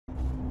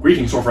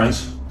Greetings, old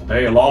friends.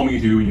 Today, allow me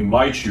to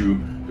invite you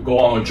to go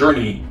on a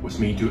journey with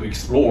me to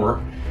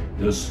explore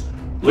this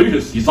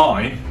latest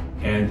design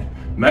and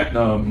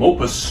magnum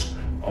opus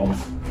of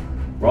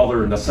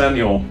Brother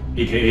Nathaniel,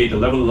 aka the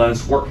 11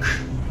 lens work,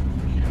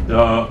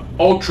 the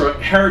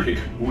Ultra Heretic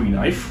Bowie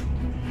knife.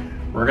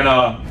 We're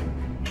gonna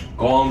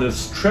go on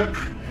this trip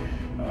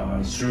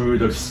through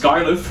the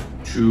skylift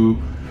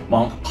to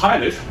Mount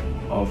Pilot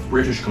of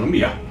British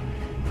Columbia.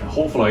 And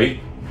hopefully,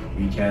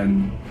 we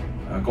can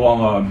go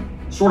on a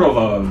sort of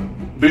a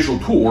visual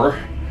tour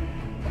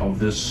of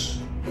this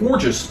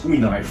gorgeous Bowie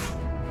knife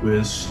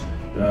with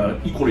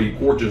equally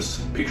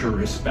gorgeous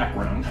picturesque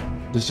background.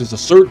 This is the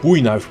third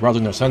Bowie knife Brother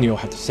Nathaniel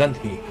had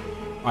sent me.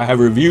 I have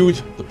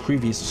reviewed the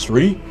previous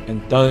three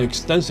and done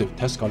extensive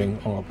test cutting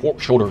on a pork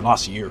shoulder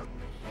last year.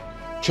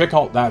 Check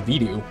out that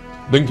video,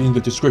 link in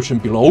the description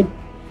below,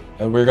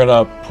 and we're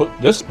gonna put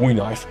this Bowie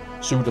knife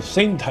through the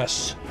same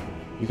tests.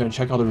 You can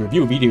check out the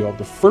review video of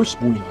the first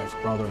Bowie knife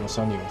Brother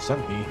Nathaniel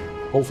sent me.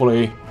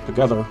 Hopefully,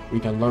 together, we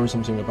can learn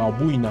something about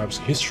Bowie knives'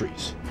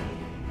 histories.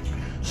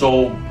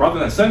 So, Brother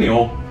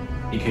Nathaniel,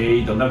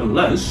 aka the 11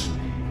 lens,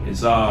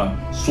 is a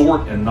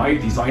sword and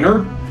knife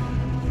designer,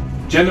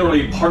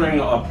 generally partnering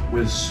up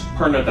with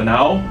Purna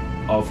Darnal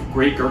of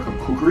Great Gurkha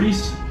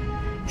Cookeries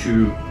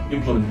to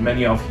implement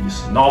many of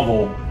his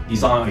novel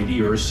design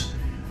ideas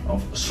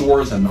of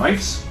swords and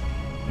knives.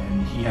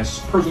 And he has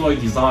personally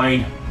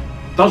designed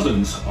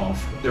dozens of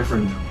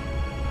different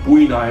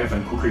Bowie knife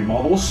and cookery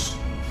models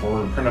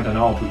for Purna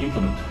Darnal to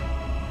implement.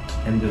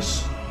 And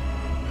this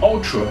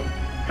Ultra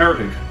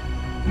Heretic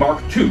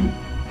MK.II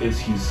is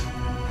his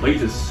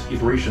latest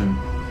iteration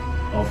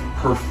of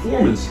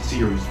performance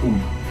series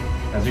Bowie.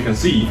 As you can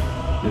see,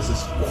 this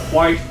is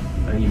quite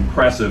an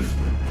impressive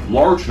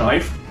large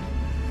knife,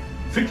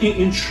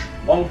 15-inch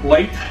long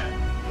blade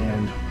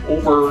and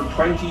over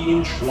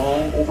 20-inch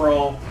long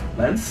overall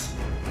length.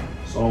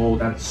 So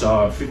that's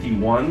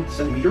 51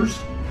 centimeters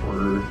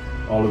for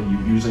all of you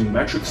using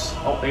metrics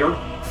out there.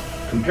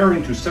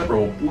 Comparing to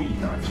several Bowie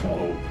knives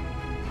model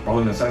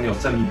Brother Nathaniel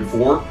sent me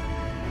before,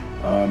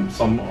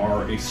 some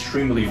are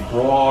extremely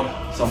broad,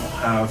 some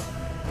have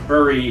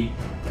very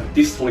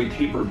distally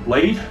tapered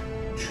blade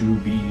to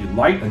be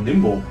light and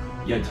nimble,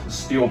 yet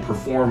still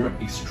perform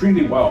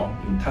extremely well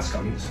in test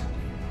cuttings.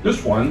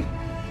 This one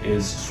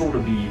is sort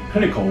of the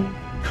pinnacle,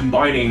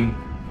 combining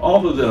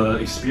all of the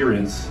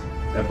experience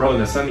that Brother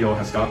Nathaniel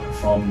has got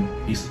from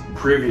his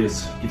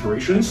previous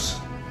iterations.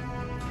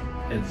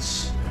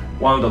 It's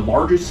one of the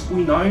largest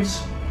Bowie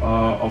knives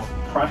of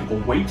practical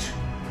weight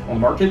on the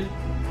market.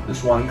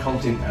 This one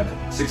comes in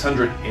at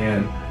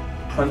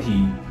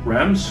 620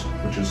 grams,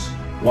 which is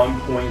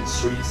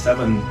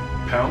 1.37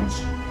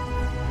 pounds.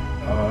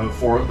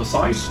 For the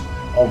size,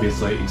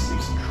 obviously it's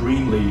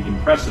extremely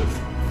impressive.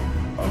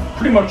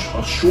 Pretty much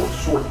a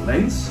short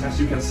length, as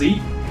you can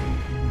see.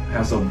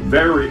 Has a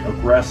very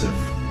aggressive,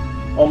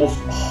 almost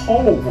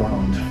hollow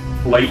ground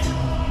blade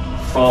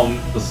from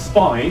the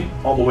spine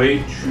all the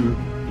way to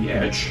the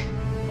edge.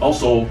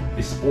 Also,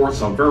 it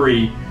sports a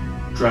very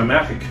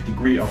dramatic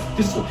degree of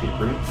distal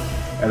tapering.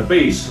 At the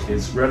base,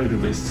 it's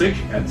relatively thick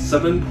at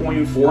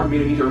 7.4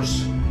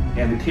 millimeters,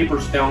 and it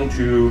tapers down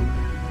to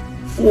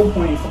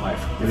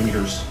 4.5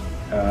 millimeters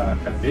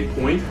at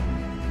midpoint.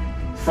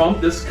 From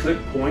this clip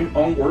point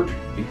onward,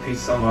 it takes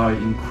some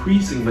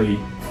increasingly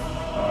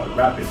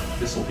rapid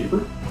distal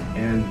taper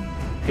and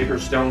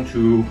tapers down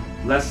to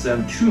less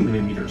than 2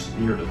 millimeters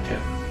near the tip.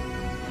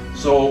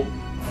 So,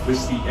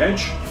 with the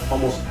edge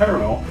almost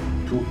parallel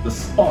to the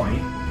spine,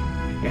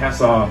 it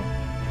has a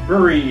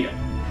very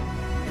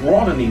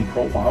broadening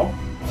profile,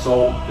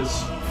 so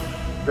this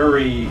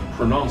very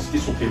pronounced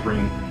distal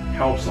tapering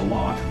helps a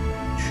lot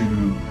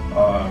to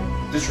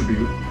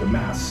distribute the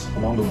mass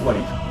along the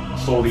blade.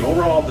 So the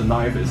overall of the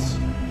knife is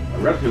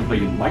relatively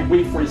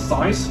lightweight for its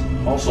size.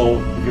 Also,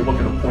 if you look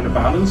at the point of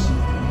balance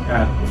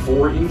at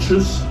 4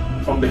 inches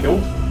from the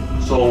hilt,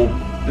 so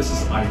this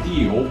is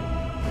ideal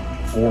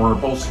for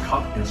both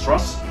cut and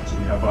thrust. So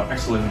you have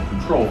excellent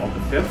control of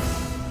the tip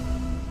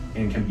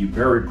and can be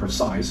very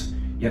precise,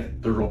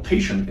 yet the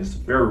rotation is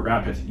very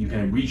rapid. You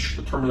can reach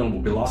the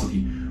terminal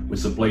velocity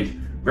with the blade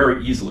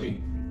very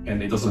easily,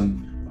 and it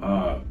doesn't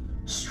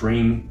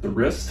strain the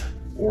wrist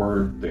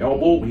or the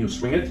elbow when you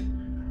swing it.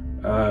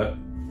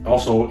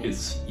 Also,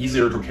 it's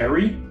easier to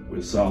carry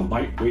with a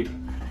lightweight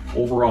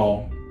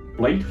overall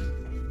blade.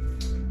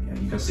 And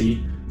you can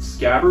see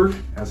scabbard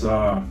has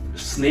a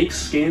snake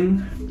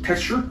skin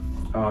texture.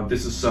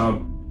 This is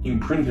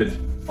imprinted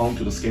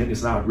onto the skin.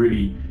 It's not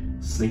really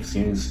snake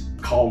skin, it's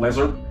cow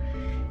leather.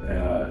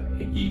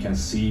 You can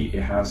see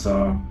it has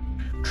a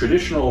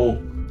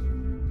traditional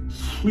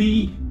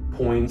 3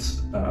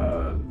 points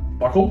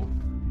buckle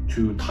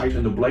to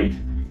tighten the blade.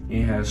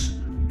 It has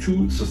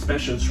 2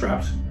 suspension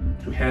straps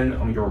to hang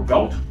on your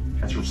belt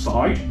at your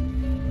side.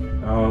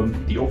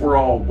 The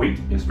overall weight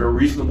is very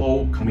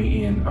reasonable, coming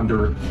in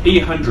under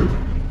 800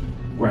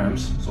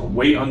 grams, so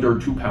way under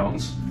 2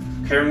 pounds.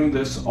 Carrying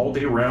this all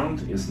day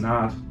around is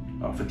not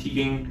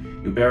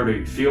fatiguing. You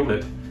barely feel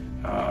it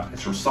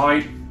at your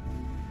side.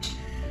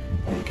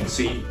 And you can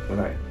see when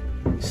I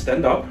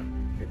stand up,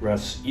 it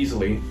rests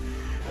easily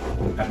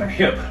at my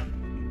hip.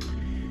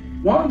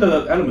 One of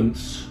the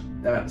elements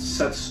that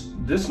sets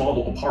this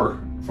model apart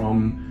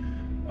from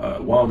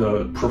one of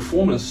the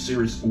performance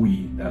series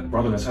Bowie that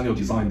Brother Nathaniel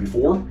designed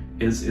before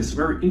is its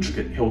very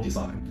intricate hill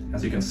design.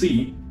 As you can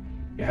see,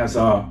 it has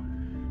a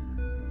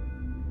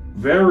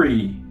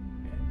very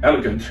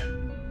elegant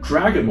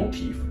dragon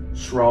motif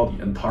throughout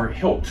the entire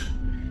hilt.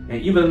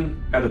 And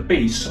even at the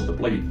base of the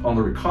blade on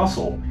the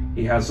ricasso,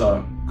 it has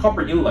a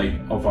copper inlay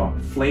of a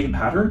flame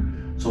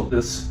pattern. So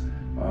this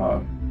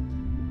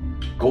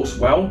goes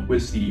well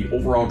with the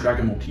overall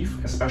dragon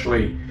motif,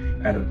 especially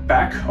at the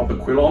back of the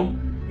quillon.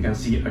 You can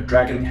see a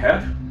dragon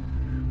head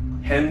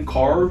hand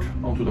carved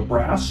onto the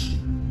brass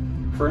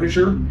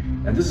furniture.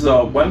 And this is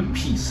a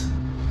one-piece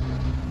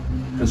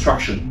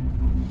construction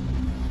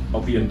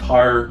of the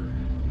entire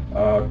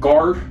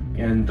guard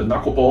and the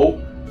knuckle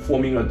bow,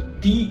 forming a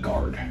D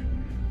guard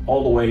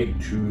all the way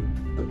to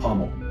the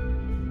pommel.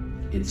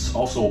 It's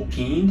also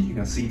peened. You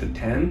can see the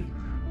tang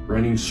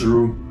running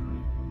through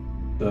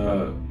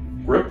the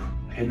grip,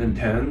 hidden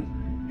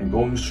tang, and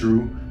going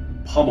through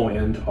pommel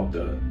end of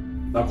the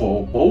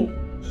knuckle bow,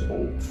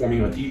 so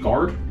forming a D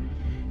guard.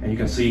 And you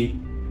can see,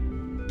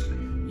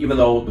 even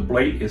though the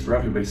blade is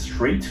relatively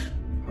straight,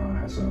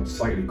 has a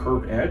slightly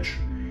curved edge,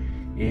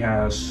 it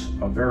has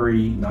a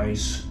very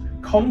nice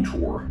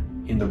contour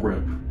in the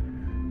grip,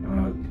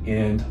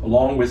 and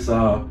along with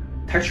the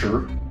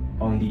texture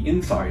on the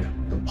inside,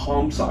 the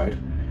palm side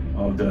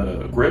of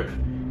the grip,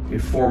 it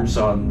forms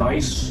a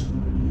nice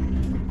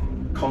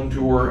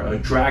contour, a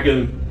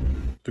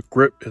dragon. The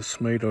grip is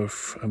made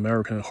of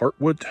American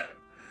hardwood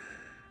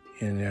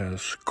and it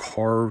has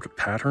carved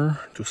pattern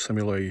to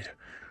simulate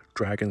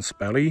dragon's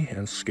belly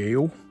and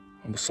scale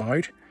on the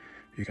side.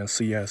 You can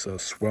see it has a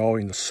swell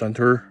in the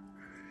center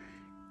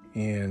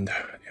and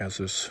it has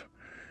this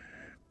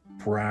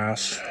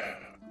brass,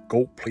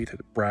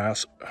 gold-plated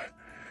brass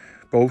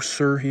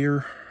bolster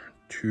here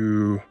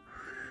to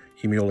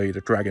emulate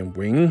the dragon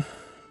wing.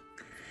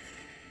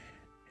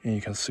 And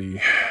you can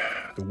see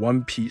the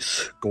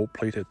one-piece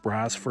gold-plated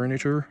brass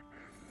furniture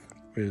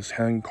with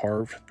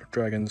hand-carved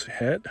dragon's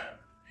head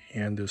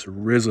and this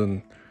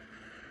risen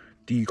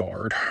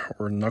D-guard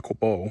or knuckle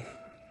bow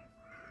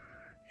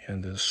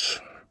and this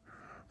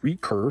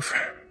recurve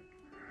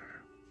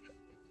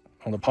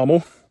on the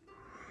pommel.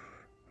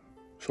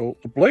 So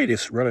the blade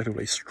is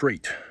relatively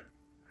straight,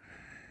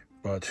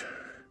 but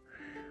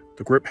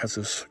the grip has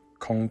this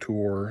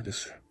contour,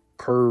 this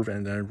curve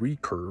and then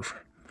recurve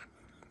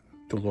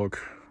to look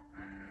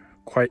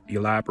quite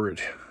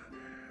elaborate.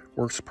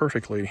 Works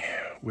perfectly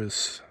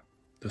with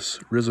this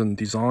risen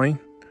design.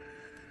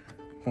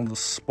 On the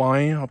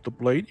spine of the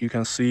blade, you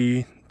can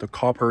see the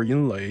copper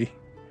inlay.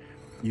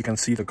 You can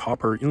see the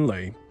copper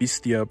inlay,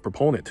 Bestia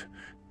proponent,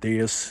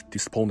 Deus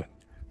disponent.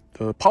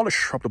 The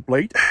polish of the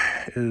blade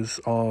is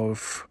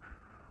of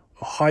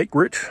a high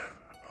grit,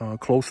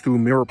 close to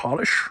mirror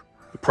polish.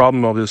 The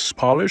problem of this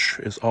polish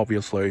is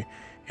obviously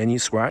any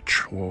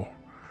scratch will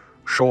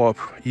show up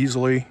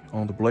easily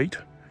on the blade.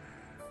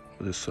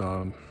 This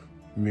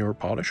mirror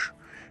polish,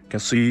 you can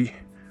see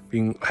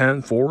being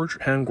hand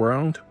forged, hand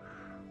ground.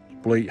 The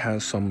blade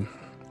has some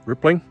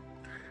rippling,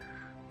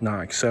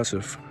 not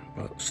excessive,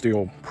 but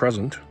still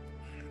present.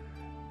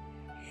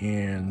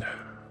 And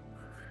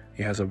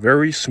it has a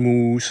very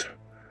smooth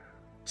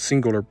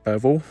singular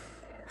bevel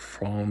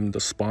from the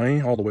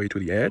spine all the way to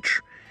the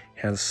edge.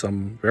 It has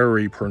some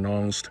very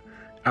pronounced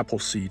apple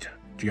seed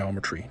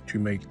geometry to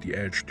make the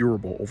edge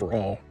durable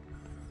overall.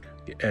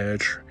 The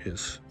edge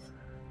is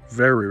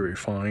very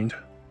refined,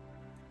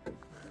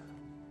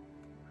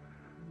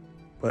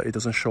 but it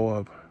doesn't show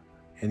up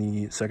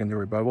any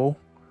secondary bevel.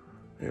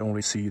 You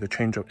only see the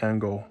change of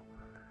angle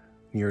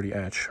near the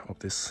edge of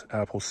this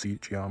apple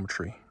seed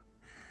geometry.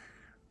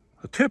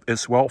 The tip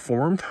is well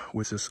formed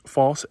with this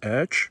false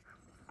edge.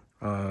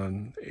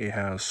 It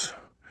has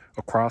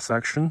a cross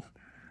section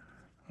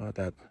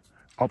that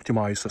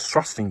optimizes the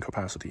thrusting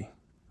capacity.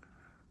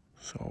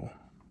 So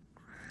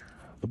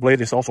the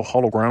blade is also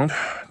hollow ground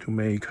to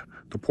make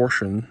the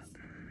portion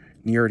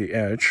near the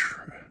edge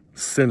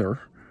thinner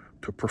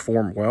to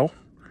perform well.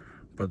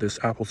 But this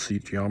apple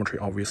seed geometry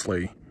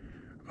obviously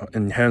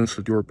enhances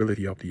the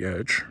durability of the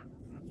edge.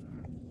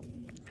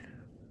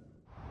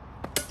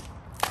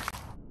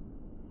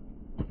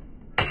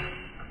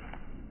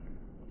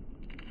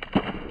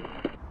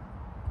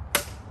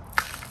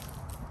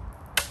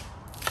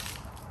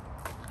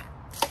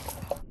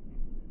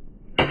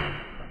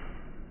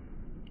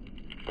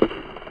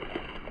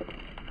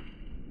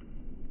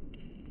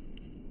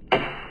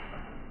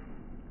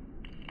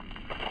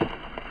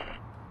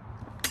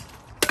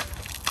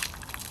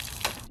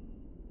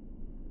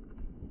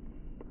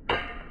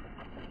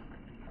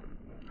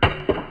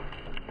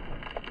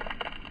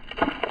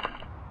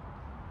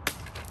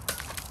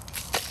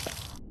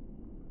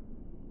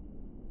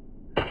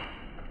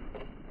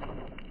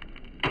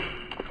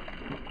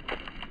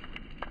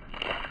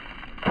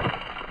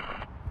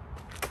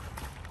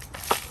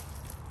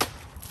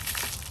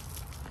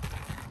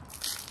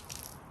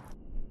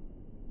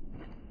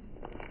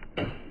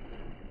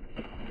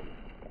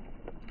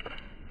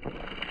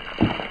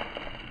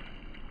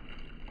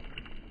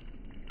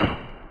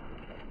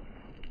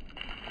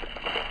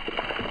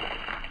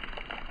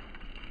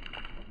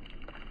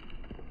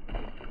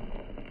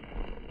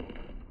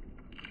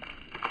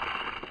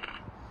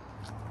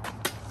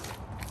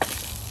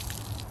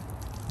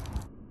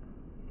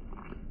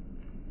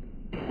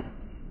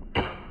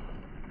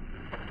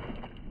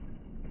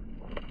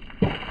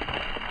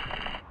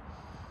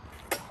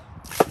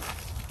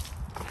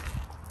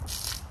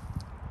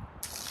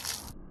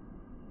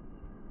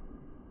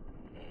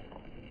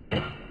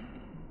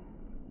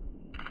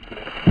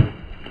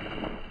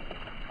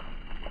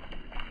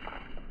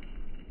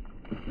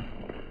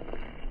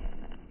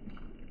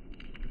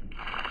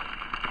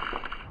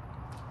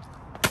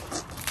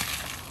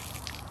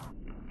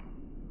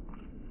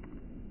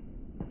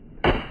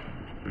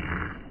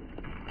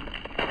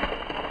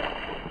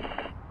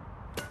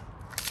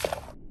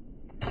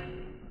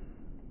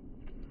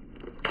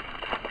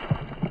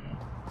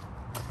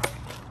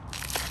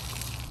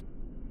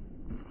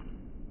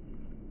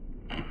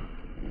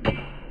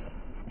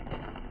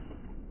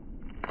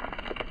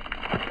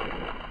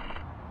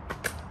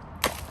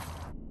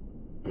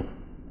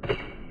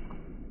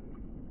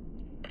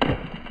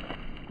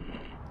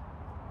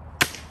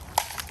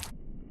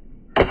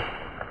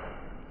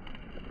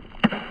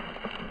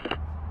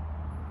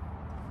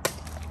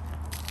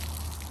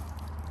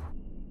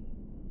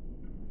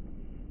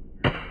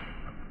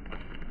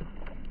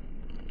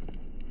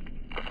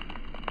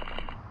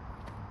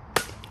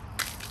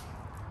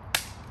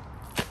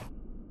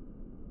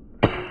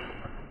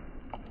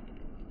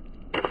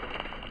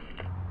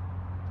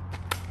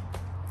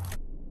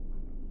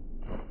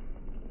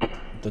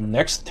 The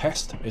next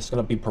test is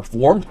going to be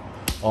performed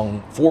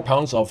on 4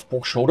 pounds of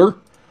pork shoulder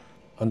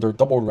under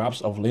double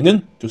wraps of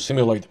linen to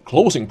simulate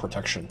closing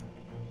protection.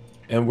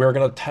 And we're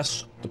going to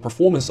test the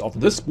performance of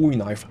this Bowie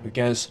knife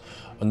against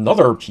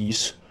another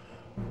piece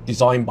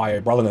designed by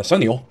brother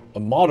Nathaniel, a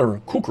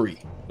modern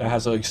kukri that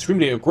has an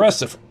extremely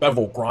aggressive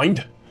bevel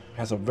grind,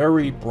 has a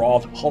very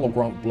broad hollow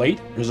ground blade,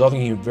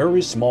 resulting in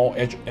very small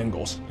edge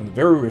angles and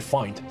very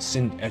refined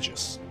thin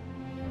edges.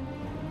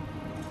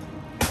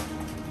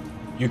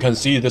 You can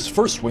see this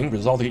first swing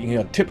resulted in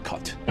a tip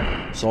cut.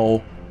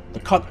 So the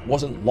cut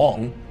wasn't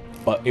long,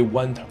 but it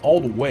went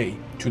all the way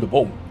to the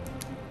bone.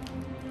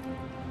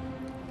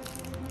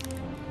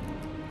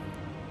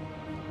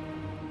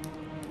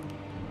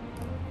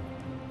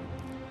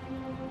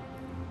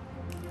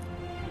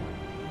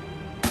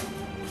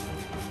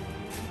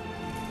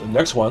 The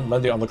next one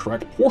landed on the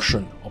correct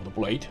portion of the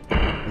blade,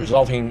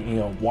 resulting in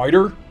a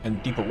wider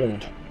and deeper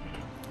wound.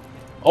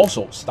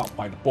 Also stopped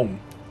by the bone.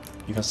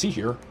 You can see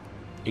here,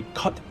 it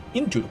cut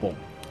into the bone,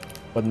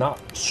 but not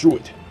through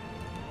it.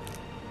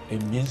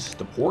 It minced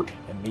the pork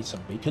and made some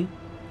bacon.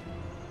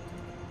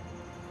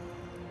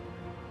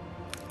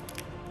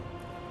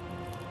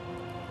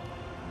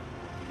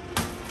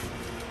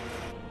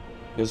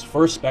 This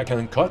first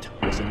backhand cut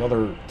was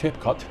another tip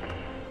cut.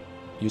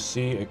 You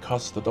see it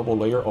cuts the double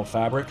layer of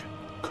fabric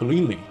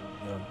cleanly,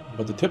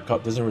 but the tip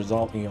cut doesn't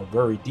result in a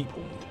very deep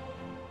wound.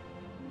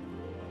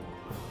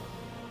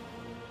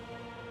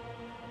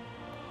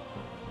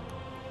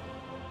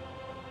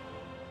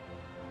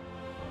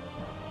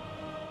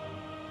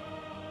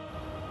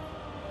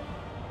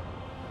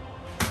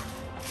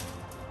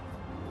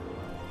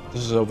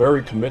 This is a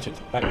very committed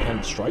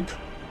backhand strike,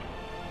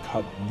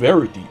 cut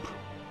very deep,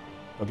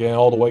 again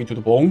all the way to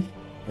the bone,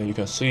 and you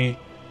can see,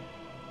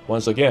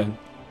 once again,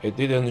 it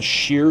didn't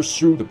shear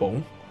through the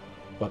bone,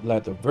 but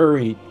left a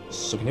very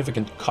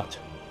significant cut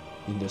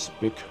in this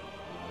big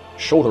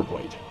shoulder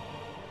blade.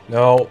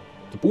 Now,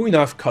 the Bowie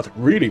knife cut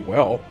really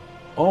well,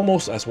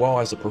 almost as well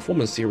as the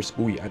Performance Series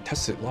Bowie I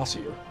tested last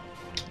year.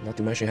 Not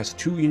to mention it has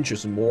 2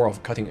 inches more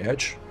of cutting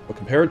edge, but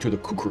compared to the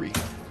kukri,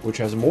 which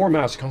has more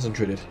mass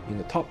concentrated in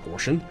the top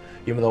portion,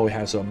 even though it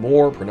has a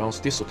more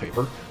pronounced distal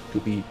taper to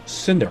be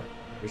thinner,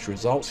 which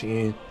results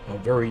in a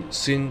very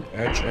thin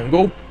edge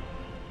angle.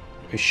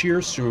 It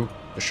shears through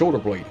the shoulder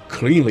blade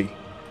cleanly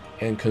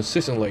and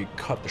consistently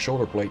cut the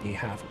shoulder blade in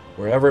half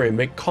wherever it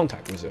makes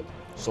contact with it.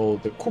 So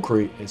the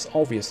kukri is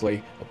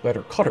obviously a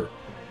better cutter.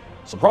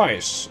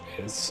 Surprise!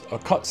 It's a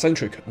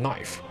cut-centric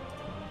knife.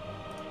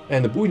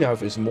 And the Bowie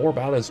knife is more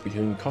balanced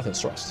between cut and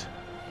thrust.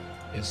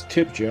 Its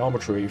tip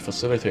geometry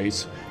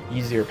facilitates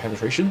easier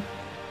penetration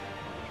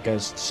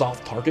against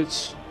soft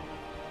targets.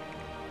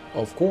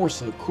 Of course,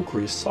 the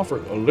kukri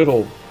suffered a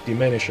little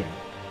diminishing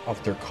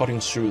after cutting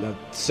through that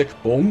thick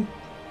bone,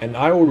 and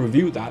I will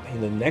review that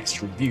in the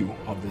next review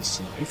of this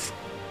knife.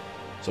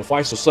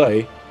 Suffice to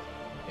say,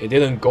 it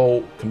didn't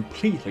go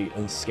completely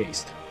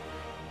unscathed.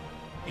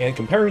 And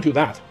comparing to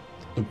that,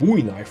 the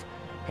Bowie knife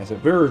has a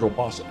very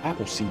robust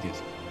apple-seeded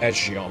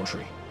edge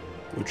geometry,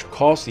 which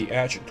caused the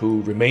edge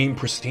to remain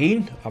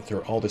pristine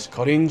after all this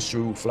cutting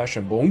through flesh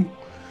and bone.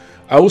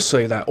 I would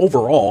say that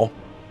overall,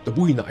 the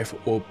Bowie knife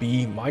will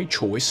be my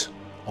choice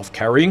of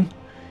carrying,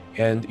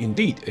 and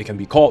indeed it can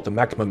be called the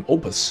magnum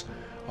opus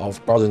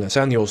of brother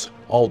Nathaniel's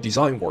all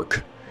design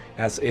work,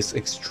 as it's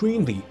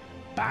extremely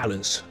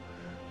balanced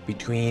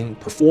between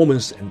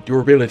performance and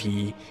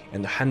durability,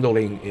 and the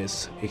handling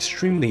is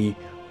extremely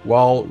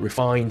well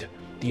refined.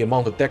 The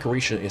amount of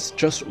decoration is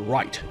just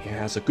right. It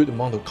has a good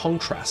amount of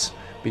contrast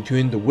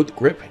between the wood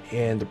grip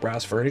and the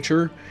brass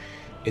furniture.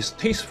 It's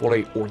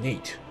tastefully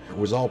ornate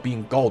without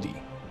being gaudy.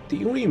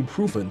 The only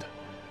improvement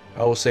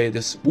I would say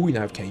this Bowie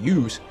knife can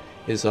use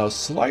is a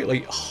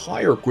slightly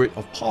higher grade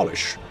of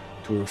polish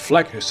to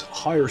reflect its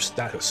higher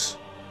status.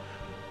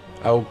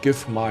 I'll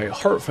give my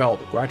heartfelt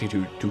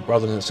gratitude to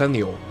brother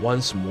Nathaniel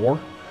once more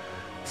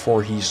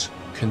for his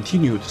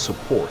continued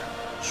support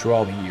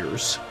throughout the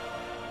years,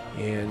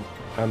 and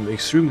I'm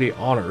extremely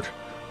honored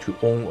to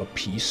own a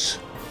piece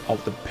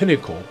of the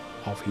pinnacle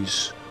of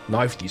his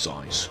knife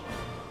designs.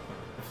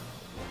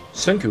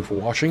 Thank you for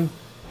watching,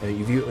 and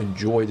if you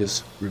enjoyed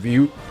this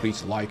review,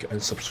 please like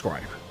and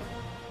subscribe.